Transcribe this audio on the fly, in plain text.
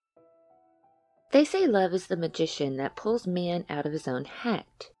They say love is the magician that pulls man out of his own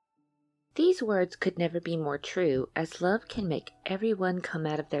hat. These words could never be more true, as love can make everyone come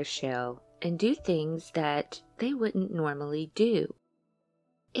out of their shell and do things that they wouldn't normally do.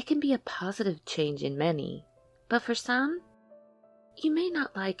 It can be a positive change in many, but for some, you may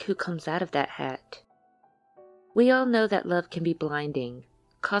not like who comes out of that hat. We all know that love can be blinding,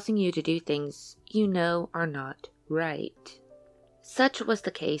 causing you to do things you know are not right. Such was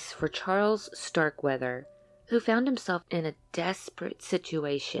the case for Charles Starkweather, who found himself in a desperate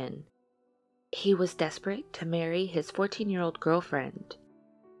situation. He was desperate to marry his 14-year-old girlfriend,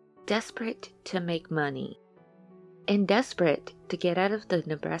 desperate to make money, and desperate to get out of the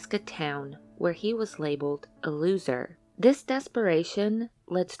Nebraska town where he was labeled a loser. This desperation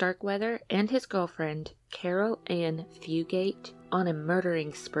led Starkweather and his girlfriend, Caril and Fugate, on a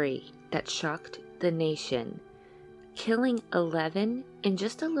murdering spree that shocked the nation, killing 11 in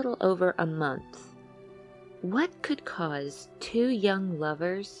just a little over a month. What could cause two young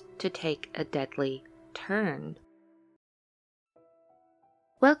lovers to take a deadly turn?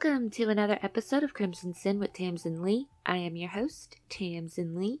 Welcome to another episode of Crimson Sin with Tamsin Lee. I am your host,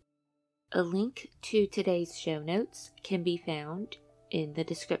 Tamsin Lee. A link to today's show notes can be found in the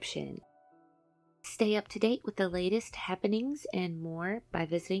description. Stay up to date with the latest happenings and more by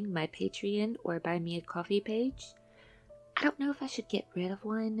visiting my Patreon or Buy Me a Coffee page. I don't know if I should get rid of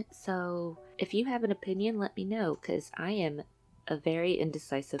one, so if you have an opinion, let me know, because I am a very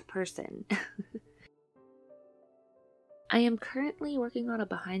indecisive person. I am currently working on a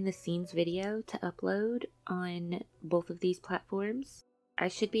behind-the-scenes video to upload on both of these platforms. I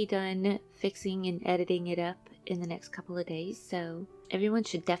should be done fixing and editing it up in the next couple of days, so everyone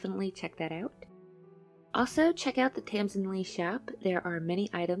should definitely check that out. Also, check out the Tamsin Lee shop. There are many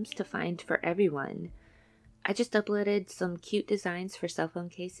items to find for everyone. I just uploaded some cute designs for cell phone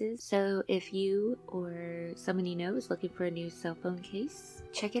cases, so if you or someone you know is looking for a new cell phone case,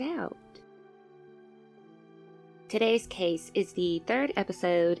 check it out. Today's case is the third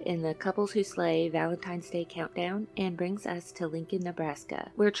episode in the Couples Who Slay Valentine's Day Countdown and brings us to Lincoln,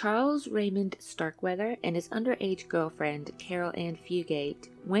 Nebraska, where Charles Raymond Starkweather and his underage girlfriend, Caril Ann Fugate,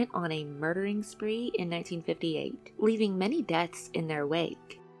 went on a murdering spree in 1958, leaving many deaths in their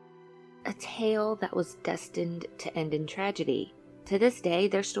wake. A tale that was destined to end in tragedy. To this day,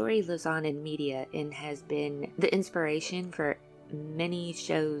 their story lives on in media and has been the inspiration for many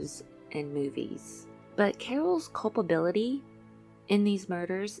shows and movies. But Caril's culpability in these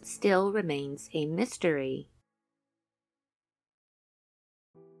murders still remains a mystery.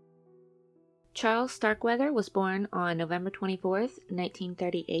 Charles Starkweather was born on November 24th,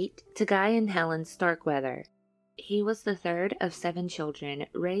 1938, to Guy and Helen Starkweather. He was the third of 7 children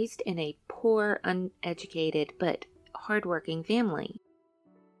raised in a poor, uneducated, but hardworking family.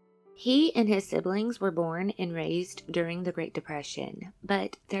 He and his siblings were born and raised during the Great Depression,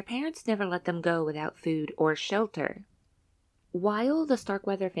 but their parents never let them go without food or shelter. While the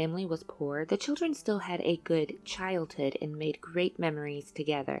Starkweather family was poor, the children still had a good childhood and made great memories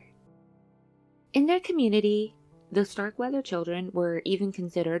together. In their community, the Starkweather children were even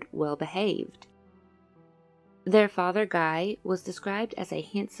considered well-behaved. Their father, Guy, was described as a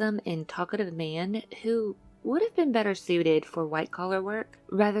handsome and talkative man who would have been better suited for white-collar work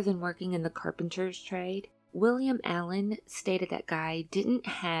rather than working in the carpenter's trade. William Allen stated that Guy didn't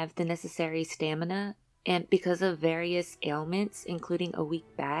have the necessary stamina, and because of various ailments, including a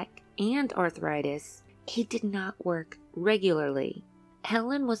weak back and arthritis, he did not work regularly.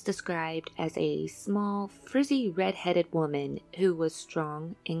 Helen was described as a small, frizzy, red-headed woman who was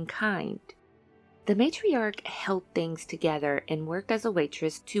strong and kind. The matriarch held things together and worked as a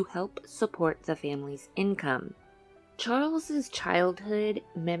waitress to help support the family's income. Charles's childhood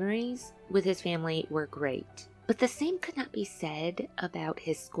memories with his family were great, but the same could not be said about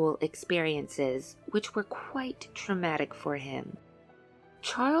his school experiences, which were quite traumatic for him.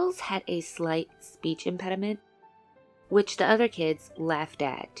 Charles had a slight speech impediment, which the other kids laughed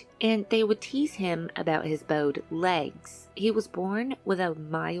at, and they would tease him about his bowed legs. He was born with a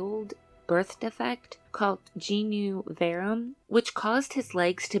mild birth defect called genu varum, which caused his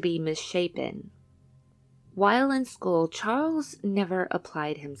legs to be misshapen. While in school, Charles never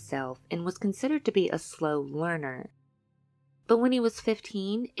applied himself and was considered to be a slow learner. But when he was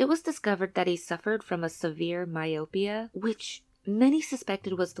 15, it was discovered that he suffered from a severe myopia, which many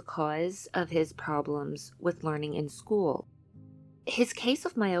suspected was the cause of his problems with learning in school. His case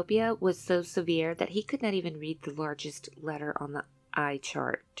of myopia was so severe that he could not even read the largest letter on the eye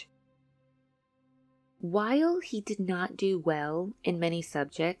chart. While he did not do well in many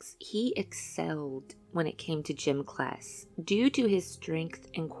subjects, he excelled when it came to gym class due to his strength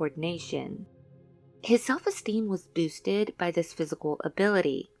and coordination. His self-esteem was boosted by this physical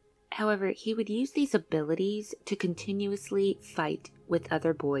ability. However, he would use these abilities to continuously fight with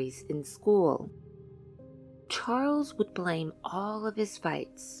other boys in school. Charles would blame all of his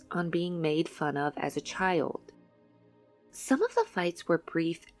fights on being made fun of as a child. Some of the fights were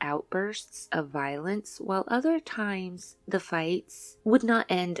brief outbursts of violence, while other times the fights would not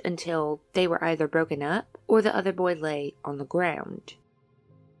end until they were either broken up or the other boy lay on the ground.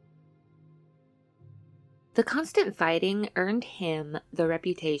 The constant fighting earned him the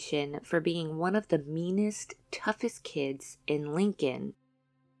reputation for being one of the meanest, toughest kids in Lincoln.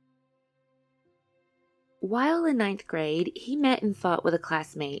 While in 9th grade, he met and fought with a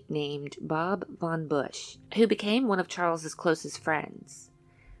classmate named Bob Von Bush, who became one of Charles's closest friends.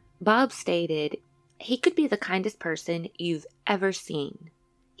 Bob stated, "He could be the kindest person you've ever seen.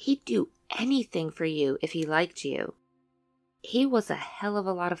 He'd do anything for you if he liked you. He was a hell of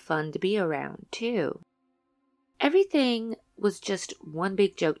a lot of fun to be around, too." Everything was just one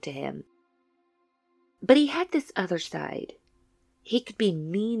big joke to him. But he had this other side. He could be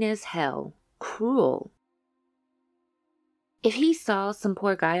mean as hell, cruel. If he saw some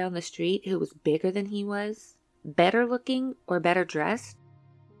poor guy on the street who was bigger than he was, better looking or better dressed,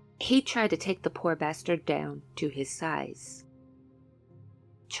 he'd try to take the poor bastard down to his size.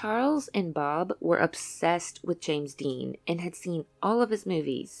 Charles and Bob were obsessed with James Dean and had seen all of his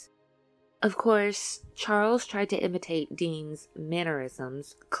movies. Of course, Charles tried to imitate Dean's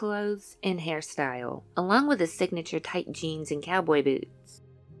mannerisms, clothes, and hairstyle, along with his signature tight jeans and cowboy boots.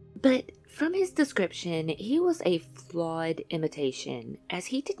 But from his description, he was a flawed imitation, as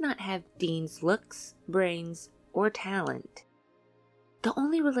he did not have Dean's looks, brains, or talent. The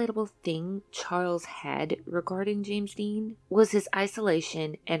only relatable thing Charles had regarding James Dean was his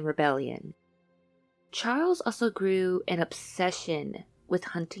isolation and rebellion. Charles also grew an obsession with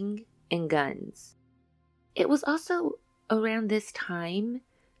hunting and guns. It was also around this time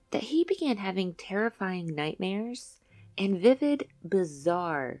that he began having terrifying nightmares and vivid,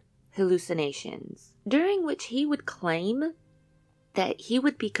 bizarre hallucinations, during which he would claim that he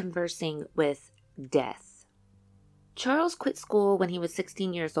would be conversing with death. Charles quit school when he was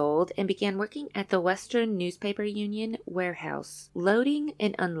 16 years old and began working at the Western Newspaper Union warehouse, loading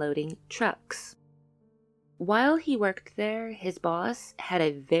and unloading trucks. While he worked there, his boss had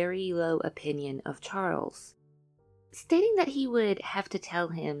a very low opinion of Charles, stating that he would have to tell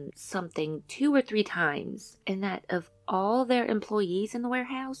him something 2 or 3 times, and that of all their employees in the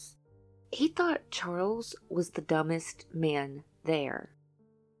warehouse, he thought Charles was the dumbest man there.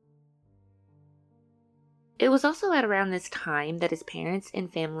 It was also at around this time that his parents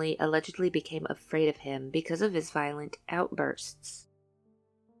and family allegedly became afraid of him because of his violent outbursts.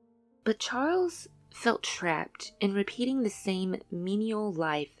 But Charles felt trapped in repeating the same menial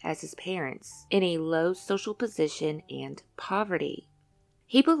life as his parents, in a low social position and poverty.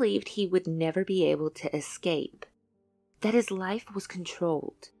 He believed he would never be able to escape, that his life was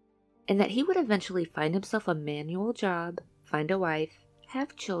controlled, and that he would eventually find himself a manual job, find a wife,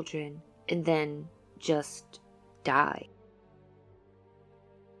 have children, and then just die.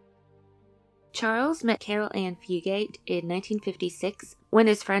 Charles met Caril Fugate in 1956 when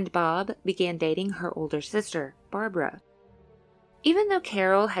his friend Bob began dating her older sister, Barbara. Even though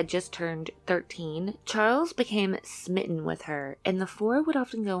Caril had just turned 13, Charles became smitten with her, and the four would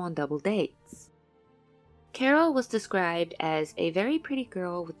often go on double dates. Caril was described as a very pretty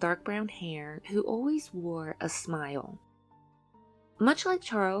girl with dark brown hair who always wore a smile. Much like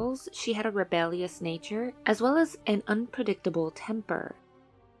Charles, she had a rebellious nature as well as an unpredictable temper.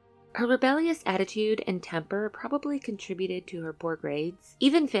 Her rebellious attitude and temper probably contributed to her poor grades,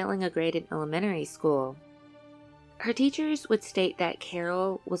 even failing a grade in elementary school. Her teachers would state that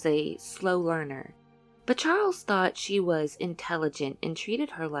Caril was a slow learner, but Charles thought she was intelligent and treated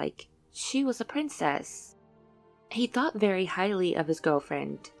her like she was a princess. He thought very highly of his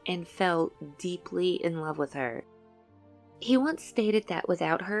girlfriend and fell deeply in love with her. He once stated that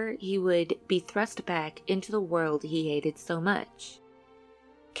without her, he would be thrust back into the world he hated so much.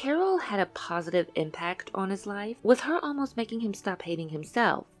 Caril had a positive impact on his life, with her almost making him stop hating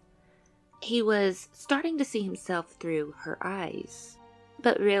himself. He was starting to see himself through her eyes.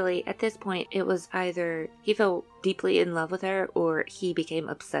 But really, at this point, it was either he fell deeply in love with her or he became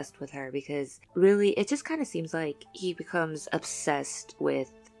obsessed with her, because really, it just kind of seems like he becomes obsessed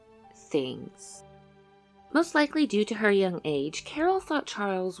with things. Most likely due to her young age, Caril thought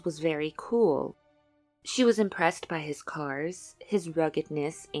Charles was very cool. She was impressed by his cars, his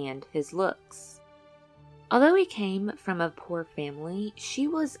ruggedness, and his looks. Although he came from a poor family, she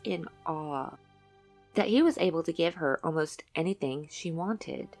was in awe that he was able to give her almost anything she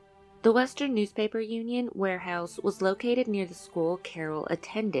wanted. The Western Newspaper Union warehouse was located near the school Caril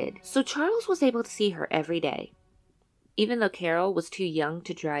attended, so Charles was able to see her every day. Even though Caril was too young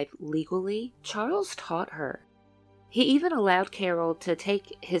to drive legally, Charles taught her. He even allowed Caril to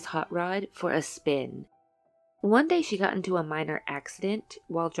take his hot rod for a spin. One day she got into a minor accident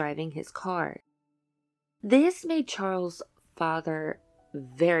while driving his car. This made Charles' father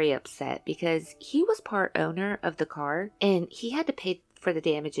very upset because he was part owner of the car and he had to pay for the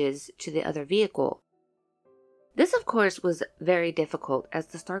damages to the other vehicle. This, of course, was very difficult as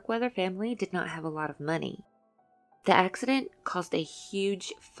the Starkweather family did not have a lot of money. The accident caused a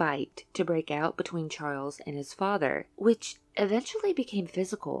huge fight to break out between Charles and his father, which eventually became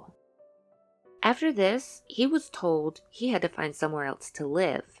physical. After this, he was told he had to find somewhere else to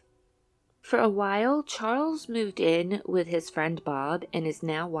live. For a while, Charles moved in with his friend Bob and his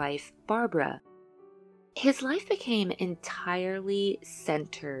now wife, Barbara. His life became entirely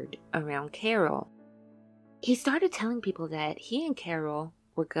centered around Caril. He started telling people that he and Caril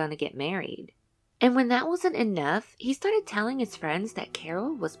were going to get married. And when that wasn't enough, he started telling his friends that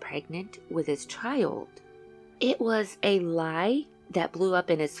Caril was pregnant with his child. It was a lie that blew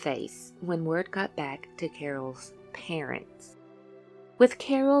up in his face when word got back to Caril's parents. With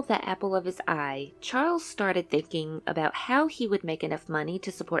Caril the apple of his eye, Charles started thinking about how he would make enough money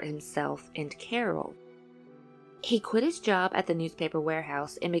to support himself and Caril. He quit his job at the newspaper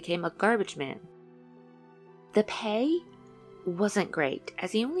warehouse and became a garbage man. The pay wasn't great,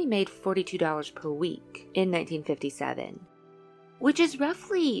 as he only made $42 per week in 1957, which is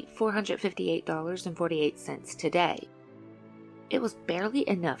roughly $458.48 today. It was barely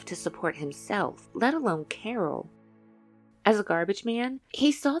enough to support himself, let alone Caril. As a garbage man,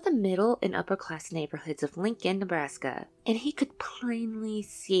 he saw the middle and upper class neighborhoods of Lincoln, Nebraska, and he could plainly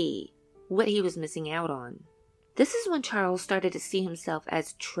see what he was missing out on. This is when Charles started to see himself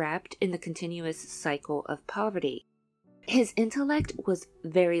as trapped in the continuous cycle of poverty. His intellect was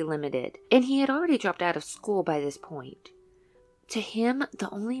very limited, and he had already dropped out of school by this point. To him, the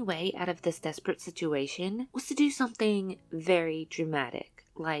only way out of this desperate situation was to do something very dramatic,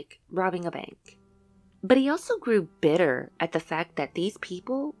 like robbing a bank. But he also grew bitter at the fact that these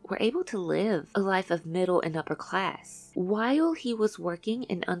people were able to live a life of middle and upper class while he was working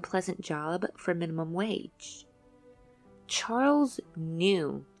an unpleasant job for minimum wage. Charles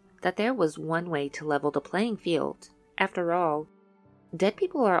knew that there was one way to level the playing field. After all, dead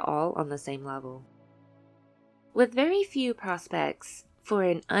people are all on the same level. With very few prospects for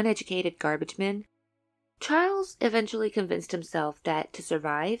an uneducated garbage man, Charles eventually convinced himself that to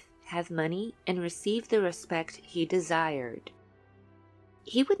survive, have money, and receive the respect he desired,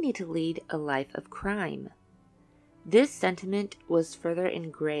 he would need to lead a life of crime. This sentiment was further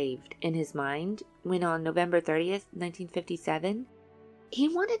engraved in his mind when on November 30th, 1957, he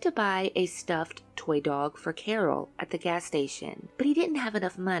wanted to buy a stuffed toy dog for Caril at the gas station, but he didn't have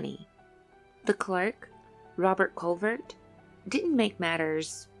enough money. The clerk, Robert Colvert, didn't make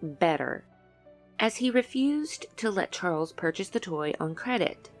matters better, as he refused to let Charles purchase the toy on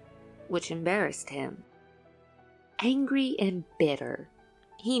credit, which embarrassed him. Angry and bitter,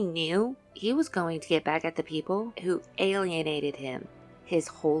 he knew he was going to get back at the people who alienated him his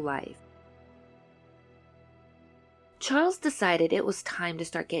whole life. Charles decided it was time to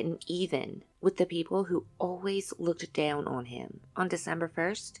start getting even with the people who always looked down on him on December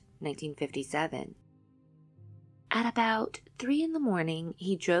 1st, 1957. At about 3 in the morning,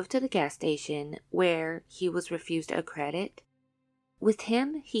 he drove to the gas station where he was refused a credit. With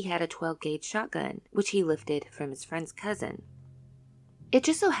him, he had a 12-gauge shotgun, which he lifted from his friend's cousin. It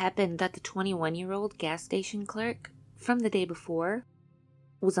just so happened that the 21-year-old gas station clerk from the day before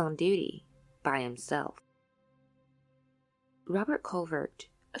was on duty by himself. Robert Colvert,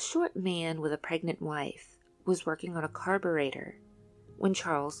 a short man with a pregnant wife, was working on a carburetor when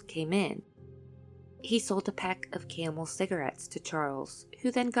Charles came in. He sold a pack of Camel cigarettes to Charles,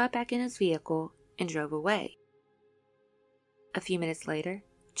 who then got back in his vehicle and drove away. A few minutes later,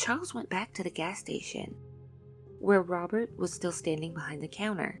 Charles went back to the gas station, where Robert was still standing behind the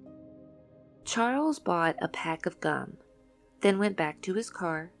counter. Charles bought a pack of gum, then went back to his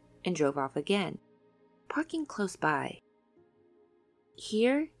car and drove off again, parking close by.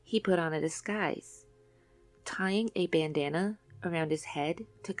 Here, he put on a disguise, tying a bandana around his head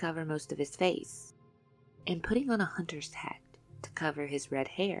to cover most of his face, and putting on a hunter's hat to cover his red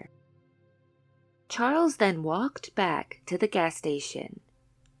hair. Charles then walked back to the gas station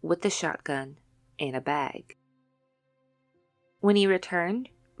with the shotgun and a bag. When he returned,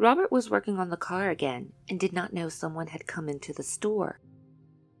 Robert was working on the car again and did not know someone had come into the store,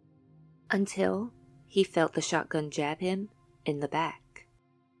 until he felt the shotgun jab him in the back.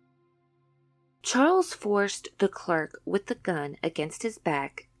 Charles forced the clerk with the gun against his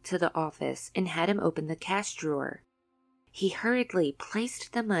back to the office and had him open the cash drawer. He hurriedly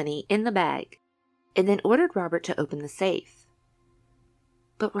placed the money in the bag and then ordered Robert to open the safe.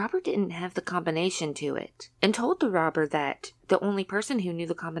 But Robert didn't have the combination to it and told the robber that the only person who knew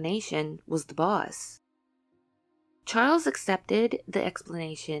the combination was the boss. Charles accepted the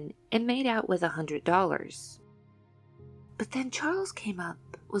explanation and made out with $100. But then Charles came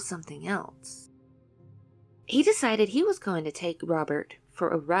up with something else. He decided he was going to take Robert for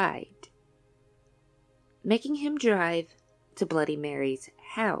a ride, making him drive to Bloody Mary's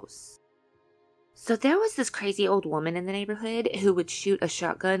house. So there was this crazy old woman in the neighborhood who would shoot a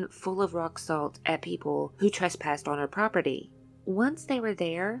shotgun full of rock salt at people who trespassed on her property. Once they were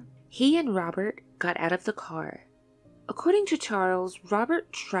there, he and Robert got out of the car. According to Charles,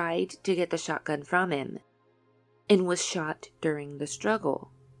 Robert tried to get the shotgun from him and was shot during the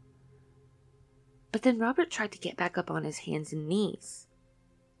struggle. But then Robert tried to get back up on his hands and knees.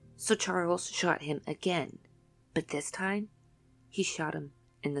 So Charles shot him again, but this time he shot him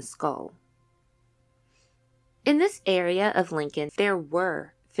in the skull. In this area of Lincoln, there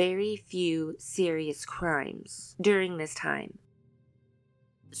were very few serious crimes during this time.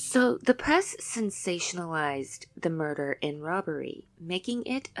 So the press sensationalized the murder and robbery, making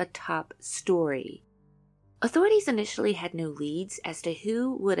it a top story. Authorities initially had no leads as to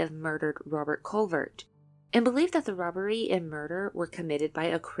who would have murdered Robert Colvert, and believed that the robbery and murder were committed by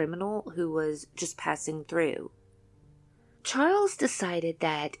a criminal who was just passing through. Charles decided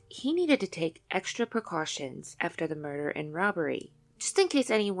that he needed to take extra precautions after the murder and robbery, just in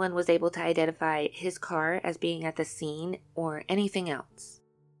case anyone was able to identify his car as being at the scene or anything else.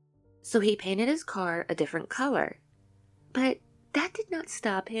 So he painted his car a different color, but that did not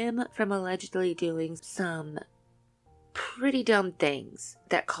stop him from allegedly doing some pretty dumb things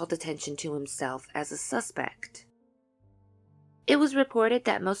that called attention to himself as a suspect. It was reported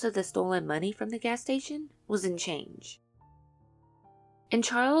that most of the stolen money from the gas station was in change, and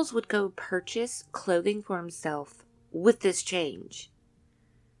Charles would go purchase clothing for himself with this change.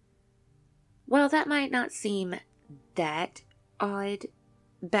 While that might not seem that odd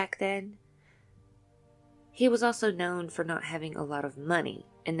back then, he was also known for not having a lot of money,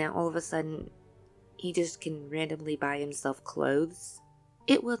 and now all of a sudden he just can randomly buy himself clothes.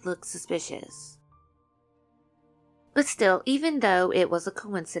 It would look suspicious. But still, even though it was a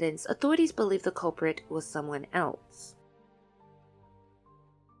coincidence, authorities believe the culprit was someone else.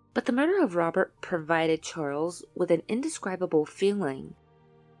 But the murder of Robert provided Charles with an indescribable feeling.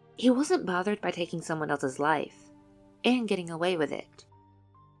 He wasn't bothered by taking someone else's life and getting away with it.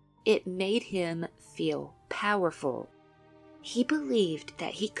 It made him feel powerful. He believed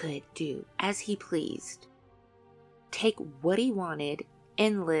that he could do as he pleased, take what he wanted,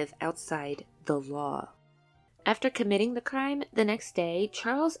 and live outside the law. After committing the crime, the next day,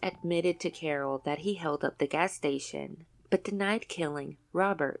 Charles admitted to Caril that he held up the gas station, but denied killing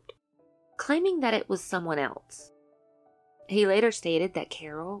Robert, claiming that it was someone else. He later stated that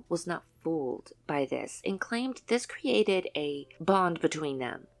Caril was not fooled by this and claimed this created a bond between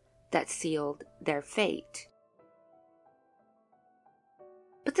them that sealed their fate.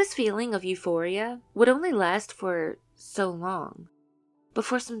 But this feeling of euphoria would only last for so long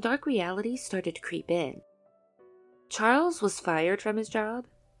before some dark realities started to creep in. Charles was fired from his job,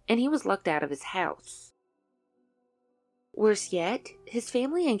 and he was locked out of his house. Worse yet, his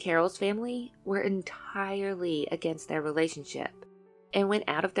family and Caril's family were entirely against their relationship and went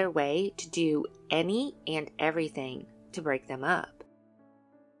out of their way to do any and everything to break them up.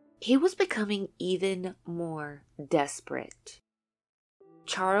 He was becoming even more desperate.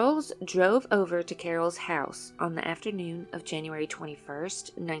 Charles drove over to Caril's house on the afternoon of January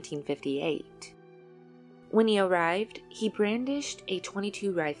 21st, 1958. When he arrived, he brandished a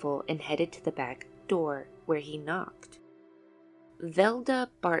 .22 rifle and headed to the back door, where he knocked. Velda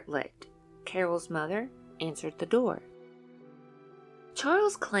Bartlett, Caril's mother, answered the door.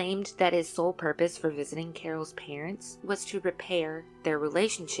 Charles claimed that his sole purpose for visiting Caril's parents was to repair their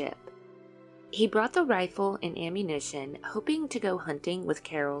relationship. He brought the rifle and ammunition, hoping to go hunting with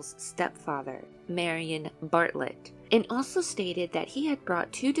Caril's stepfather, Marion Bartlett, and also stated that he had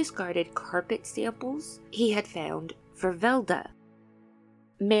brought 2 discarded carpet samples he had found for Velda.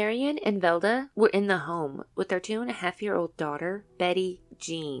 Marion and Velda were in the home with their 2.5-year-old daughter, Betty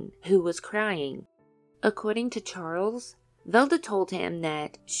Jean, who was crying. According to Charles, Velda told him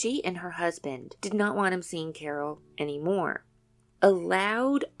that she and her husband did not want him seeing Caril anymore. A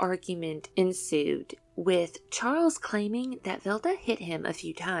loud argument ensued, with Charles claiming that Velda hit him a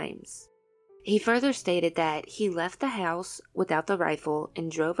few times. He further stated that he left the house without the rifle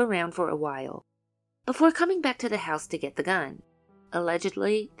and drove around for a while, before coming back to the house to get the gun.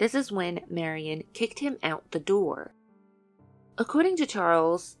 Allegedly, this is when Marion kicked him out the door. According to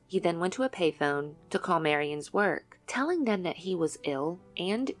Charles, he then went to a payphone to call Marion's work, telling them that he was ill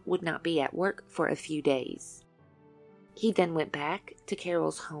and would not be at work for a few days. He then went back to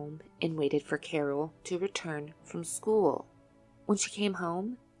Caril's home and waited for Caril to return from school. When she came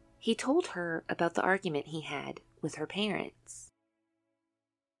home, he told her about the argument he had with her parents.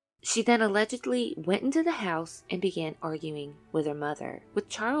 She then allegedly went into the house and began arguing with her mother, with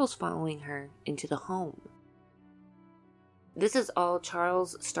Charles following her into the home. This is all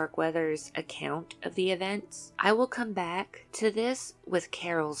Charles Starkweather's account of the events. I will come back to this with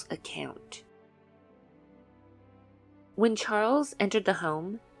Caril's account. When Charles entered the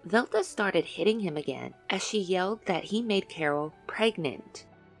home, Velda started hitting him again as she yelled that he made Caril pregnant.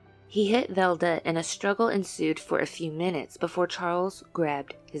 He hit Velda and a struggle ensued for a few minutes before Charles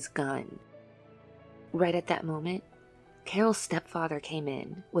grabbed his gun. Right at that moment, Caril's stepfather came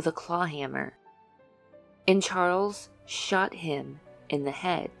in with a claw hammer, and Charles shot him in the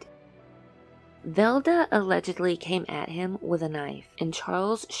head. Velda allegedly came at him with a knife, and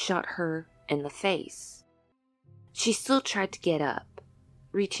Charles shot her in the face. She still tried to get up,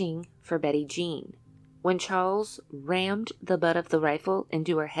 reaching for Betty Jean, when Charles rammed the butt of the rifle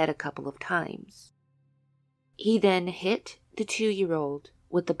into her head a couple of times. He then hit the 2-year-old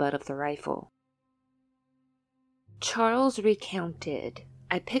with the butt of the rifle. Charles recounted,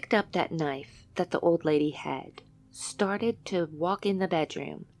 "I picked up that knife that the old lady had, started to walk in the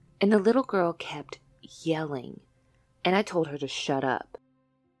bedroom, and the little girl kept yelling, and I told her to shut up.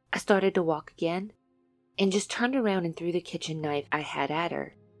 I started to walk again, and just turned around and threw the kitchen knife I had at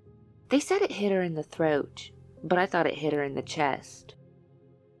her. They said it hit her in the throat, but I thought it hit her in the chest.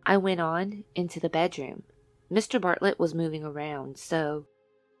 I went on into the bedroom. Mr. Bartlett was moving around, so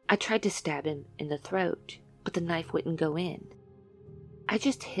I tried to stab him in the throat, but the knife wouldn't go in. I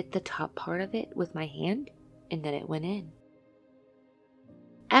just hit the top part of it with my hand, and then it went in."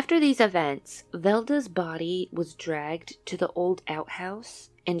 After these events, Velda's body was dragged to the old outhouse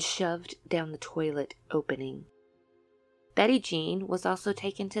and shoved down the toilet opening. Betty Jean was also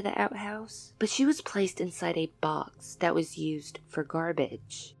taken to the outhouse, but she was placed inside a box that was used for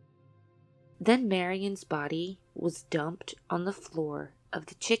garbage. Then Marion's body was dumped on the floor of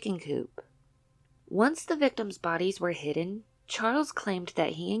the chicken coop. Once the victims' bodies were hidden, Charles claimed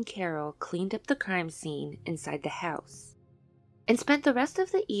that he and Caril cleaned up the crime scene inside the house and spent the rest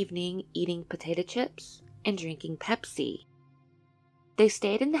of the evening eating potato chips and drinking Pepsi. They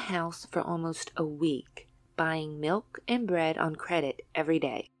stayed in the house for almost a week, buying milk and bread on credit every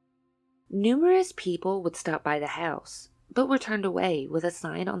day. Numerous people would stop by the house, but were turned away with a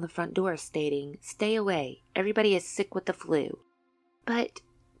sign on the front door stating, "Stay away, everybody is sick with the flu." But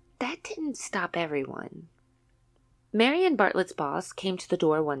that didn't stop everyone. Marion Bartlett's boss came to the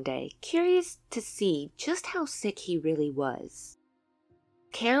door one day, curious to see just how sick he really was.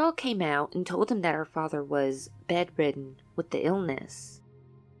 Caril came out and told him that her father was bedridden with the illness.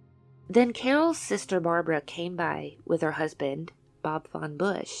 Then Caril's sister Barbara came by with her husband, Bob Von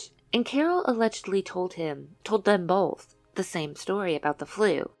Bush, and Caril allegedly told them both the same story about the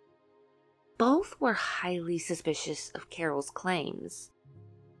flu. Both were highly suspicious of Caril's claims.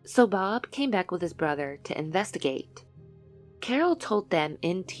 So Bob came back with his brother to investigate. Caril told them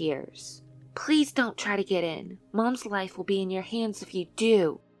in tears, "Please don't try to get in. Mom's life will be in your hands if you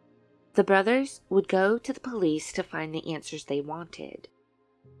do." The brothers would go to the police to find the answers they wanted.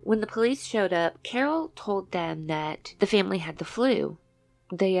 When the police showed up, Caril told them that the family had the flu.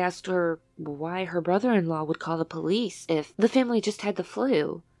 They asked her why her brother-in-law would call the police if the family just had the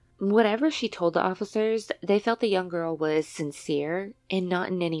flu. Whatever she told the officers, they felt the young girl was sincere and not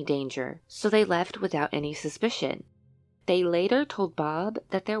in any danger, so they left without any suspicion. They later told Bob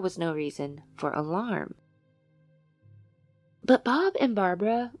that there was no reason for alarm. But Bob and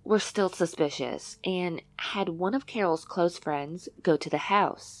Barbara were still suspicious and had one of Caril's close friends go to the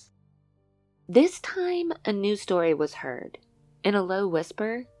house. This time, a new story was heard. In a low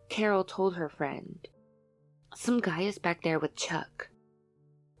whisper, Caril told her friend, "Some guy is back there with Chuck.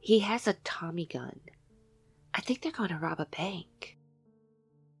 He has a Tommy gun. I think they're going to rob a bank."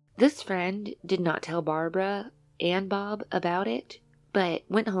 This friend did not tell Barbara and Bob about it, but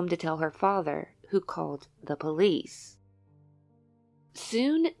went home to tell her father, who called the police.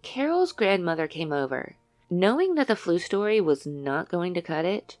 Soon, Caril's grandmother came over. Knowing that the flu story was not going to cut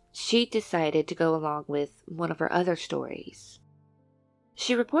it, she decided to go along with one of her other stories.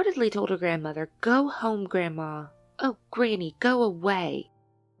 She reportedly told her grandmother, "Go home, Grandma. Oh, Granny, go away.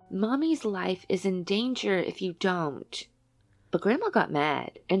 Mommy's life is in danger if you don't." But Grandma got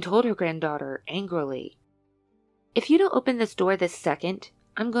mad and told her granddaughter angrily, "If you don't open this door this second,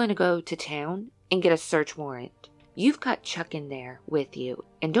 I'm going to go to town and get a search warrant. You've got Chuck in there with you,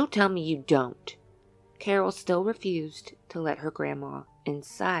 and don't tell me you don't." Caril still refused to let her grandma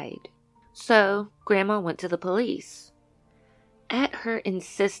inside. So Grandma went to the police. At her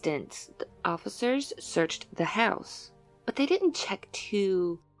insistence, the officers searched the house, but they didn't check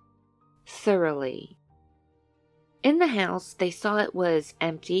too thoroughly. In the house, they saw it was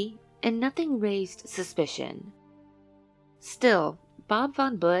empty and nothing raised suspicion. Still, Bob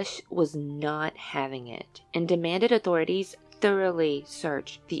Von Bush was not having it and demanded authorities thoroughly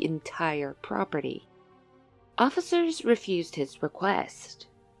search the entire property. Officers refused his request.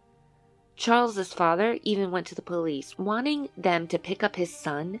 Charles's father even went to the police, wanting them to pick up his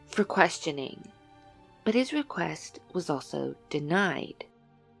son for questioning, but his request was also denied.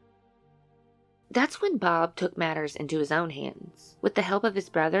 That's when Bob took matters into his own hands. With the help of his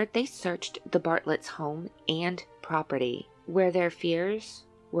brother, they searched the Bartlett's home and property, where their fears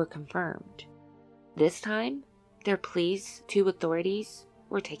were confirmed. This time, their pleas to authorities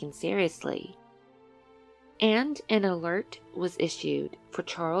were taken seriously, and an alert was issued for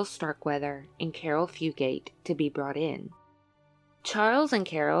Charles Starkweather and Caril Fugate to be brought in. Charles and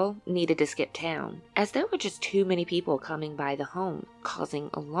Caril needed to skip town, as there were just too many people coming by the home, causing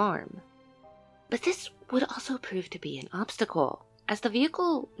alarm. But this would also prove to be an obstacle, as the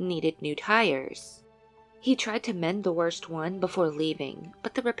vehicle needed new tires. He tried to mend the worst one before leaving,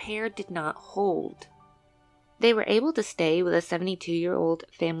 but the repair did not hold. They were able to stay with a 72-year-old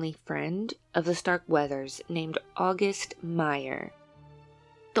family friend of the Starkweathers named August Meyer.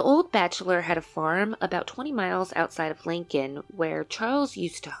 The old bachelor had a farm about 20 miles outside of Lincoln where Charles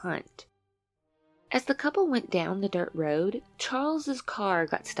used to hunt. As the couple went down the dirt road, Charles's car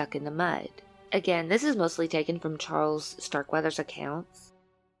got stuck in the mud. Again, this is mostly taken from Charles Starkweather's accounts,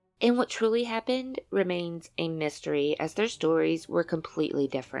 and what truly happened remains a mystery as their stories were completely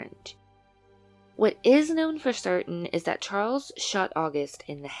different. What is known for certain is that Charles shot August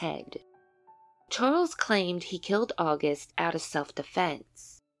in the head. Charles claimed he killed August out of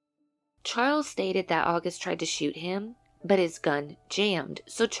self-defense. Charles stated that August tried to shoot him, but his gun jammed,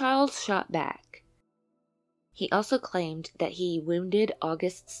 so Charles shot back. He also claimed that he wounded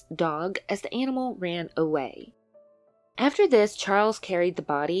August's dog as the animal ran away. After this, Charles carried the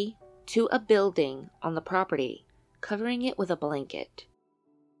body to a building on the property, covering it with a blanket.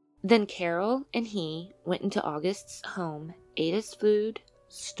 Then Caril and he went into August's home, ate his food,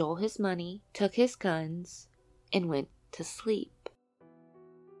 stole his money, took his guns, and went to sleep.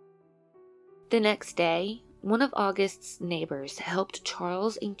 The next day, one of August's neighbors helped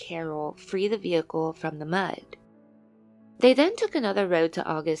Charles and Caril free the vehicle from the mud. They then took another road to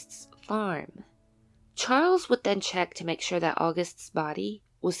August's farm. Charles would then check to make sure that August's body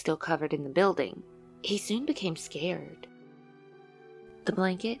was still covered in the building. He soon became scared. The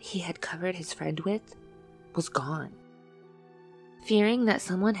blanket he had covered his friend with was gone. Fearing that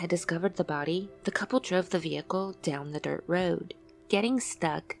someone had discovered the body, the couple drove the vehicle down the dirt road, getting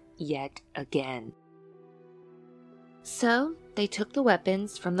stuck yet again. So they took the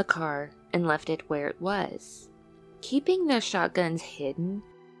weapons from the car and left it where it was. Keeping their shotguns hidden,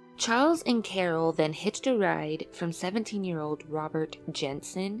 Charles and Caril then hitched a ride from 17-year-old Robert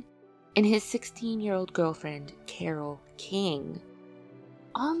Jensen and his 16-year-old girlfriend, Caril King.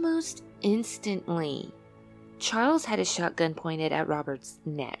 Almost instantly, Charles had his shotgun pointed at Robert's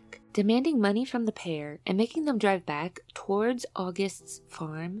neck, demanding money from the pair and making them drive back towards August's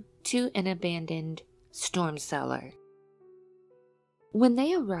farm to an abandoned storm cellar. When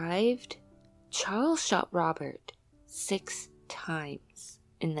they arrived, Charles shot Robert 6 times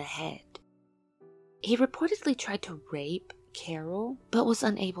in the head. He reportedly tried to rape Caril, but was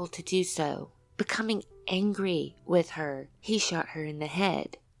unable to do so. Becoming angry with her, he shot her in the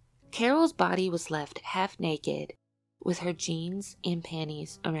head. Caril's body was left half naked, with her jeans and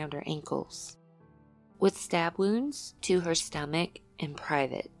panties around her ankles, with stab wounds to her stomach and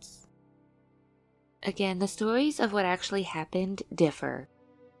privates. Again, the stories of what actually happened differ.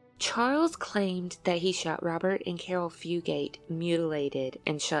 Charles claimed that he shot Robert and Caril Fugate mutilated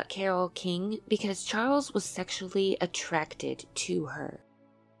and shot Caril King because Charles was sexually attracted to her.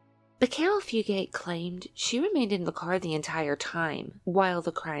 But Caril Fugate claimed she remained in the car the entire time while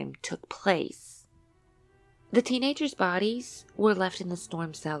the crime took place. The teenagers' bodies were left in the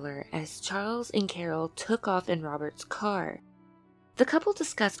storm cellar as Charles and Caril took off in Robert's car. The couple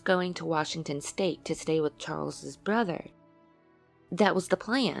discussed going to Washington State to stay with Charles's brother. That was the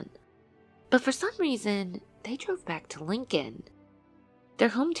plan. But for some reason, they drove back to Lincoln, their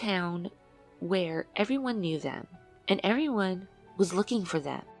hometown where everyone knew them and everyone was looking for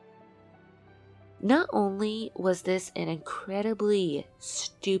them. Not only was this an incredibly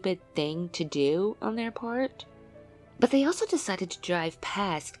stupid thing to do on their part, but they also decided to drive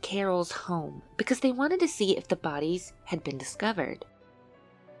past Caril's home because they wanted to see if the bodies had been discovered.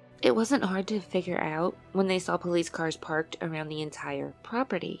 It wasn't hard to figure out when they saw police cars parked around the entire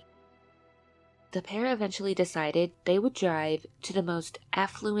property. The pair eventually decided they would drive to the most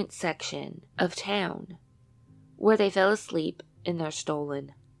affluent section of town, where they fell asleep in their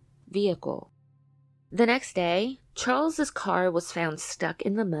stolen vehicle. The next day, Charles's car was found stuck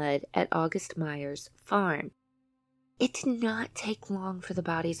in the mud at August Meyer's farm. It did not take long for the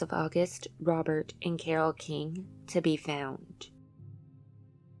bodies of August, Robert, and Caril King to be found.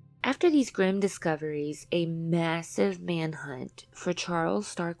 After these grim discoveries, a massive manhunt for Charles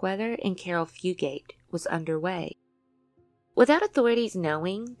Starkweather and Caril Fugate was underway, without authorities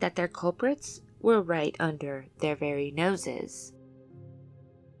knowing that their culprits were right under their very noses.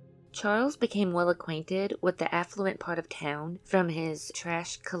 Charles became well acquainted with the affluent part of town from his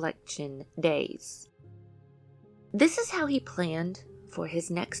trash collection days. This is how he planned for his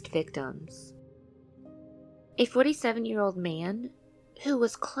next victims. A 47-year-old man who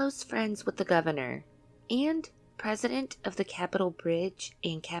was close friends with the governor and president of the Capitol Bridge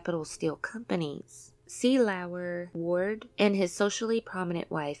and Capitol Steel Companies, C. Lauer Ward, and his socially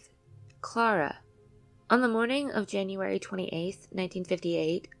prominent wife, Clara. On the morning of January 28,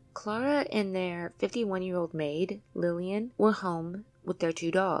 1958, Clara and their 51-year-old maid, Lillian, were home with their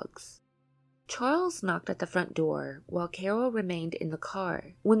 2 dogs. Charles knocked at the front door while Caril remained in the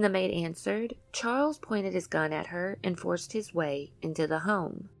car. When the maid answered, Charles pointed his gun at her and forced his way into the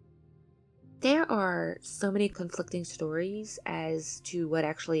home. There are so many conflicting stories as to what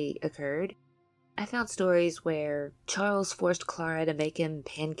actually occurred. I found stories where Charles forced Clara to make him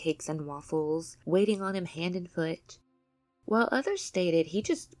pancakes and waffles, waiting on him hand and foot, while others stated he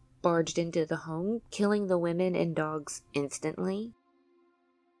just barged into the home, killing the women and dogs instantly.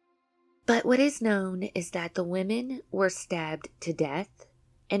 But what is known is that the women were stabbed to death,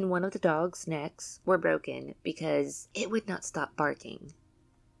 and one of the dogs' necks were broken because it would not stop barking.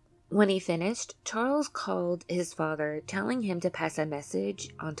 When he finished, Charles called his father, telling him to pass a message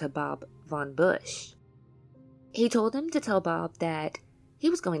on to Bob Von Bush. He told him to tell Bob that he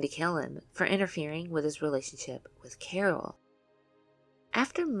was going to kill him for interfering with his relationship with Caril.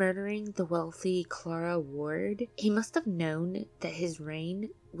 After murdering the wealthy Clara Ward, he must have known that his reign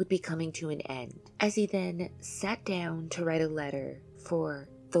would be coming to an end, as he then sat down to write a letter for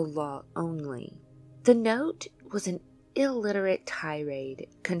the law only. The note was an illiterate tirade,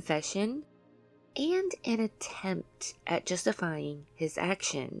 confession, and an attempt at justifying his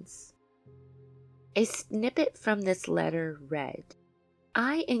actions. A snippet from this letter read,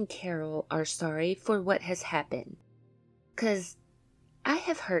 "I and Caril are sorry for what has happened, 'cause I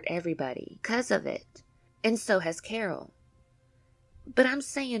have hurt everybody 'cause of it, and so has Caril. But I'm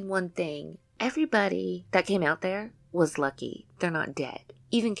saying one thing, everybody that came out there was lucky they're not dead,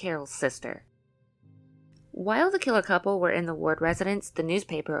 even Caril's sister." While the killer couple were in the Ward residence, the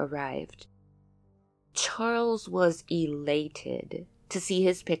newspaper arrived. Charles was elated to see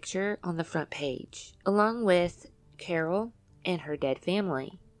his picture on the front page, along with Caril and her dead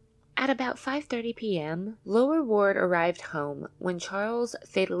family. At about 5:30 p.m., Lower Ward arrived home when Charles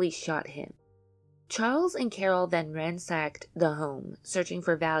fatally shot him. Charles and Caril then ransacked the home, searching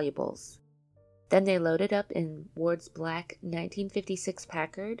for valuables. Then they loaded up in Ward's black 1956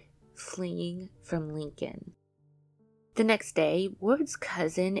 Packard, fleeing from Lincoln. The next day, Ward's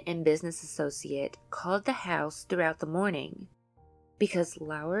cousin and business associate called the house throughout the morning because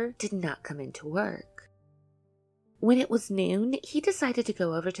Lauer did not come into work. When it was noon, he decided to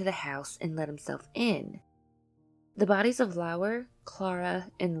go over to the house and let himself in. The bodies of Lauer, Clara,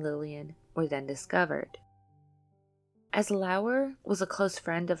 and Lillian were then discovered. As Lauer was a close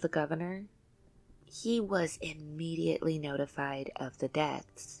friend of the governor, he was immediately notified of the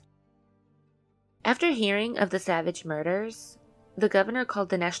deaths. After hearing of the savage murders, the governor called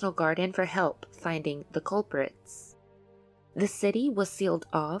the National Guard in for help finding the culprits. The city was sealed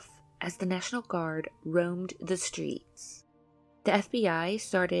off as the National Guard roamed the streets. The FBI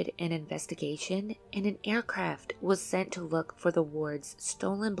started an investigation, and an aircraft was sent to look for the Ward's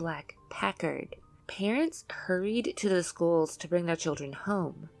stolen black Packard. Parents hurried to the schools to bring their children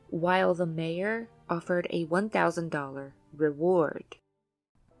home, while the mayor offered a $1,000 reward.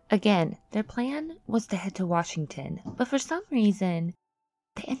 Again, their plan was to head to Washington, but for some reason,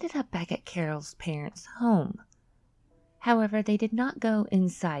 they ended up back at Caril's parents' home. However, they did not go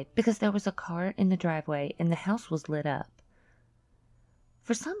inside because there was a car in the driveway and the house was lit up.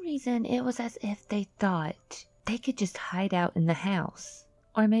 For some reason, it was as if they thought They could just hide out in the house.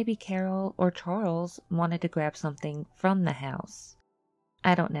 Or maybe Caril or Charles wanted to grab something from the house.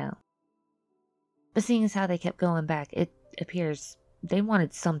 I don't know. But seeing as how they kept going back, it appears they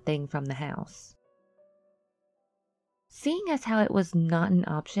wanted something from the house. Seeing as how it was not an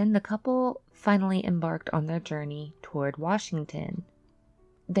option, the couple finally embarked on their journey toward Washington.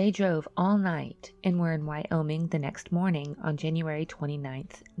 They drove all night and were in Wyoming the next morning on January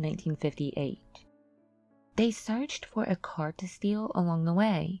 29th, 1958. They searched for a car to steal along the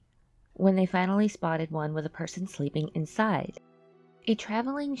way, when they finally spotted one with a person sleeping inside. A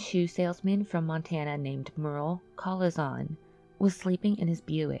traveling shoe salesman from Montana named Merle Collison was sleeping in his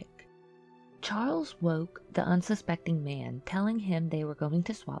Buick. Charles woke the unsuspecting man, telling him they were going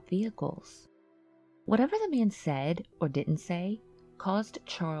to swap vehicles. Whatever the man said or didn't say caused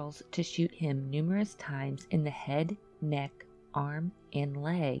Charles to shoot him numerous times in the head, neck, arm, and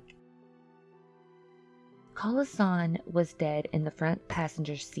leg. Collison was dead in the front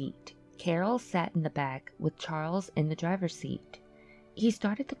passenger seat. Caril sat in the back with Charles in the driver's seat. He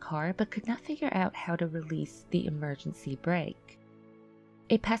started the car but could not figure out how to release the emergency brake.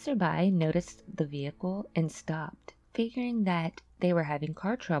 A passerby noticed the vehicle and stopped, figuring that they were having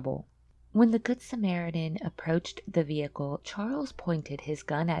car trouble. When the Good Samaritan approached the vehicle, Charles pointed his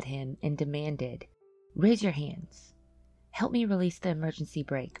gun at him and demanded, "Raise your hands. Help me release the emergency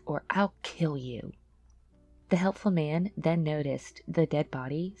brake or I'll kill you." The helpful man then noticed the dead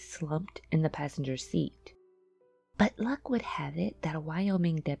body slumped in the passenger seat. But luck would have it that a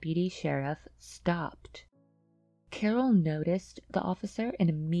Wyoming deputy sheriff stopped. Caril noticed the officer and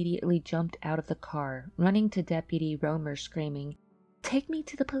immediately jumped out of the car, running to Deputy Romer screaming, "Take me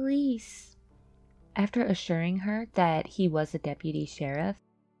to the police!" After assuring her that he was a deputy sheriff,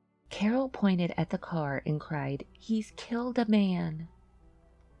 Caril pointed at the car and cried, "He's killed a man!"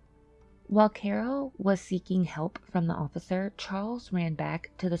 While Caril was seeking help from the officer, Charles ran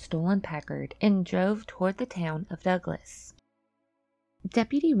back to the stolen Packard and drove toward the town of Douglas.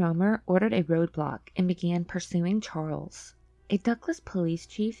 Deputy Romer ordered a roadblock and began pursuing Charles. A Douglas police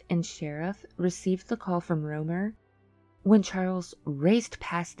chief and sheriff received the call from Romer when Charles raced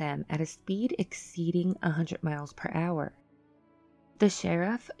past them at a speed exceeding 100 miles per hour. The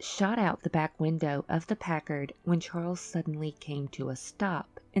sheriff shot out the back window of the Packard when Charles suddenly came to a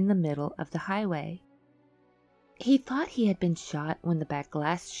stop in the middle of the highway. He thought he had been shot when the back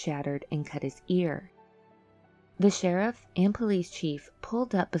glass shattered and cut his ear. The sheriff and police chief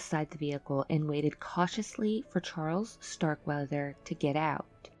pulled up beside the vehicle and waited cautiously for Charles Starkweather to get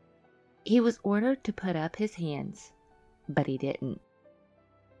out. He was ordered to put up his hands, but he didn't.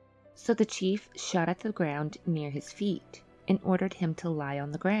 So the chief shot at the ground near his feet and ordered him to lie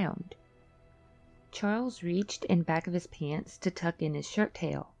on the ground. Charles reached in back of his pants to tuck in his shirt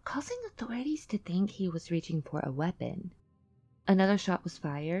tail, causing authorities to think he was reaching for a weapon. Another shot was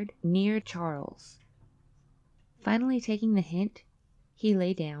fired near Charles. Finally taking the hint, he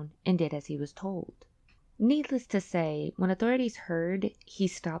lay down and did as he was told. Needless to say, when authorities heard he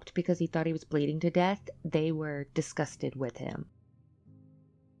stopped because he thought he was bleeding to death, they were disgusted with him.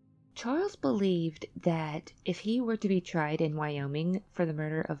 Charles believed that if he were to be tried in Wyoming for the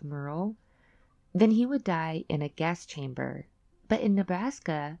murder of Merle, then he would die in a gas chamber, but in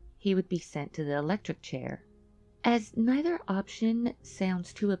Nebraska, he would be sent to the electric chair. As neither option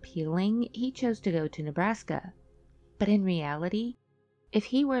sounds too appealing, he chose to go to Nebraska. But in reality, if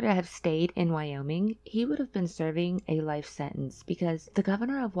he were to have stayed in Wyoming, he would have been serving a life sentence because the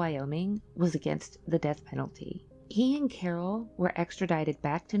governor of Wyoming was against the death penalty. He and Caril were extradited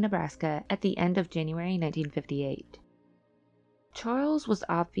back to Nebraska at the end of January 1958. Charles was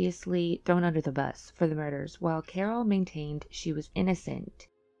obviously thrown under the bus for the murders, while Caril maintained she was innocent.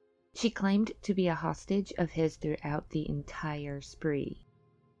 She claimed to be a hostage of his throughout the entire spree.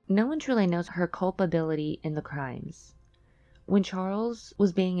 No one truly knows her culpability in the crimes. When Charles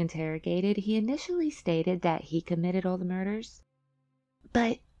was being interrogated, he initially stated that he committed all the murders,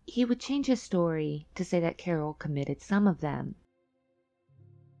 but he would change his story to say that Caril committed some of them.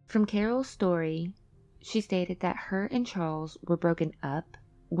 From Caril's story, she stated that her and Charles were broken up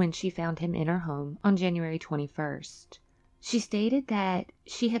when she found him in her home on January 21st. She stated that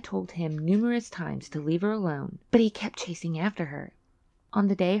she had told him numerous times to leave her alone, but he kept chasing after her. On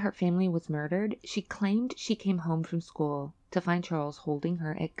the day her family was murdered, she claimed she came home from school to find Charles holding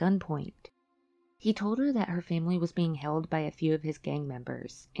her at gunpoint. He told her that her family was being held by a few of his gang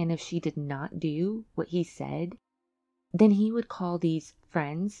members, and if she did not do what he said, then he would call these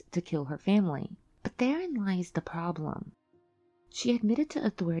friends to kill her family. But therein lies the problem. She admitted to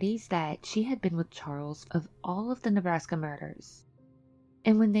authorities that she had been with Charles of all of the Nebraska murders.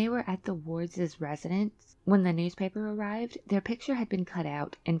 And when they were at the Wards' residence, when the newspaper arrived, their picture had been cut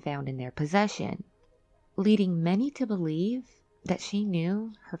out and found in their possession, leading many to believe that she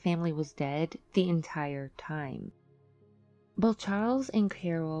knew her family was dead the entire time. Both Charles and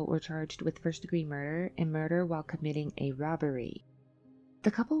Caril were charged with first-degree murder and murder while committing a robbery. The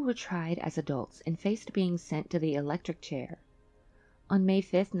couple were tried as adults and faced being sent to the electric chair. On May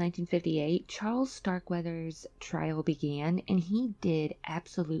 5, 1958, Charles Starkweather's trial began, and he did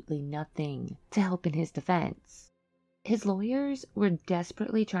absolutely nothing to help in his defense. His lawyers were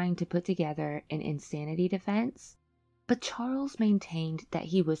desperately trying to put together an insanity defense, but Charles maintained that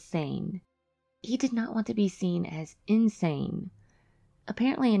he was sane. He did not want to be seen as insane.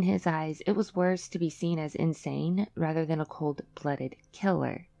 Apparently, in his eyes, it was worse to be seen as insane rather than a cold-blooded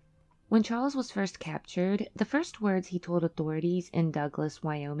killer. When Charles was first captured, the first words he told authorities in Douglas,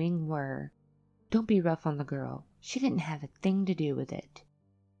 Wyoming were, "Don't be rough on the girl. She didn't have a thing to do with it."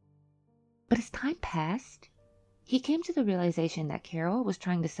 But as time passed, he came to the realization that Caril was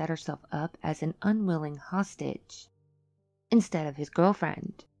trying to set herself up as an unwilling hostage instead of his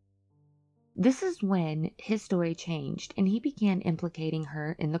girlfriend. This is when his story changed and he began implicating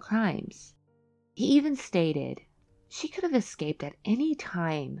her in the crimes. He even stated, "She could have escaped at any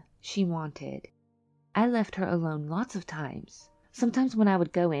time she wanted. I left her alone lots of times. Sometimes when I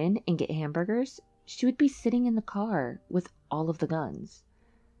would go in and get hamburgers, she would be sitting in the car with all of the guns.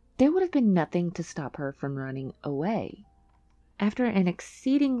 There would have been nothing to stop her from running away." After an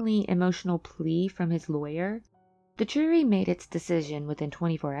exceedingly emotional plea from his lawyer, the jury made its decision within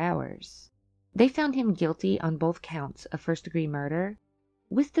 24 hours. They found him guilty on both counts of first-degree murder,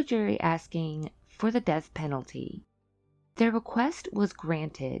 with the jury asking for the death penalty. Their request was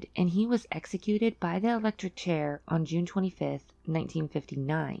granted, and he was executed by the electric chair on June 25,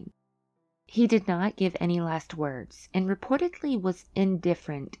 1959. He did not give any last words, and reportedly was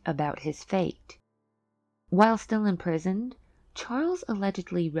indifferent about his fate. While still imprisoned, Charles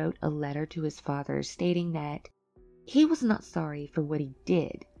allegedly wrote a letter to his father stating that he was not sorry for what he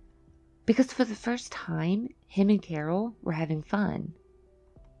did, because for the first time, him and Caril were having fun.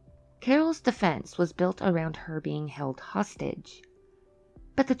 Caril's defense was built around her being held hostage,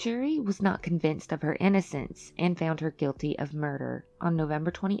 but the jury was not convinced of her innocence and found her guilty of murder on November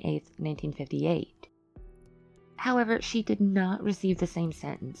 28, 1958. However, she did not receive the same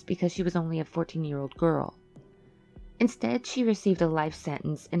sentence because she was only a 14-year-old girl. Instead, she received a life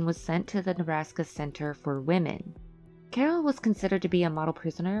sentence and was sent to the Nebraska Center for Women. Caril was considered to be a model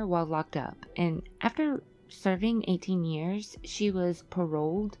prisoner while locked up, and after serving 18 years, she was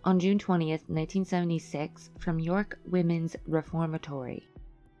paroled on June 20th, 1976 from York Women's Reformatory.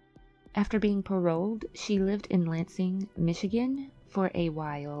 After being paroled, she lived in Lansing, Michigan for a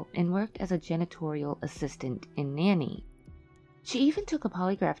while and worked as a janitorial assistant and nanny. She even took a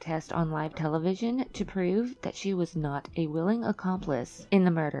polygraph test on live television to prove that she was not a willing accomplice in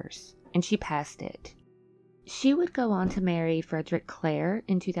the murders, and she passed it. She would go on to marry Frederick Clare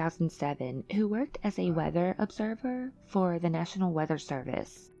in 2007, who worked as a weather observer for the National Weather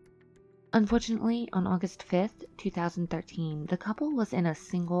Service. Unfortunately, on August 5th, 2013, the couple was in a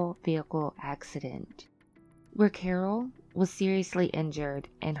single vehicle accident, where Caril was seriously injured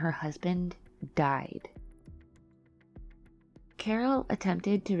and her husband died. Caril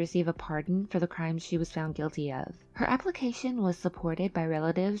attempted to receive a pardon for the crimes she was found guilty of. Her application was supported by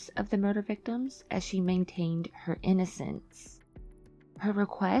relatives of the murder victims as she maintained her innocence. Her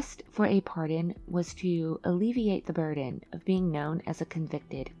request for a pardon was to alleviate the burden of being known as a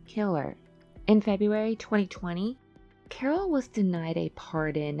convicted killer. In February 2020, Caril was denied a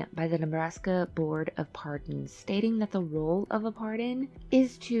pardon by the Nebraska Board of Pardons, stating that the role of a pardon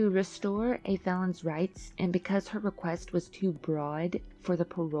is to restore a felon's rights, and because her request was too broad for the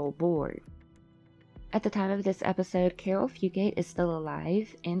parole board. At the time of this episode, Caril Fugate is still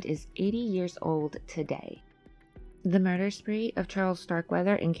alive and is 80 years old today. The murder spree of Charles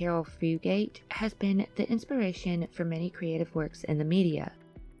Starkweather and Caril Fugate has been the inspiration for many creative works in the media.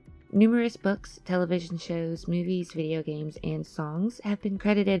 Numerous books, television shows, movies, video games, and songs have been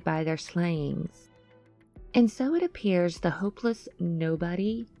credited by their slayings. And so it appears the hopeless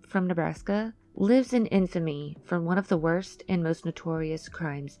nobody from Nebraska lives in infamy for one of the worst and most notorious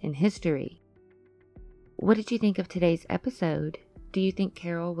crimes in history. What did you think of today's episode? Do you think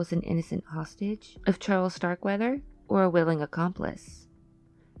Caril was an innocent hostage of Charles Starkweather or a willing accomplice?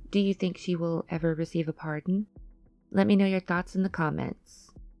 Do you think she will ever receive a pardon? Let me know your thoughts in the comments.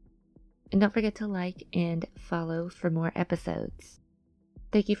 And don't forget to like and follow for more episodes.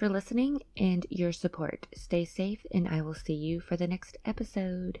 Thank you for listening and your support. Stay safe, and I will see you for the next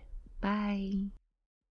episode. Bye.